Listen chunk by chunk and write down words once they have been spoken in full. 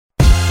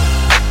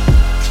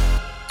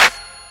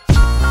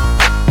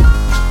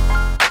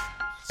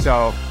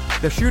So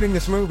they're shooting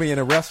this movie in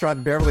a restaurant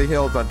in Beverly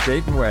Hills on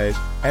Dayton Way,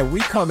 and we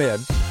come in,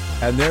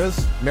 and there's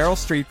Meryl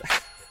Streep,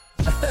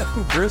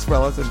 Bruce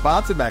Willis, and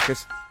Bob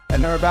Zemeckis,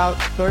 and they're about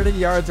 30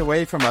 yards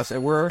away from us,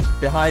 and we're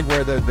behind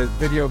where the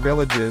Video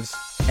Village is,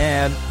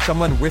 and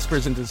someone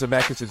whispers into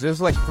Zemeckis.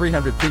 There's like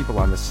 300 people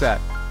on the set,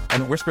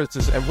 and whispers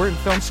to, and we're in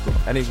film school,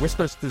 and he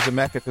whispers to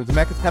Zemeckis, and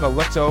Zemeckis kind of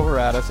looks over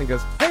at us and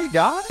goes, "Hey,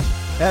 guys,"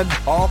 and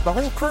the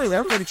whole crew,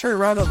 everybody turned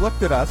around and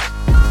looked at us.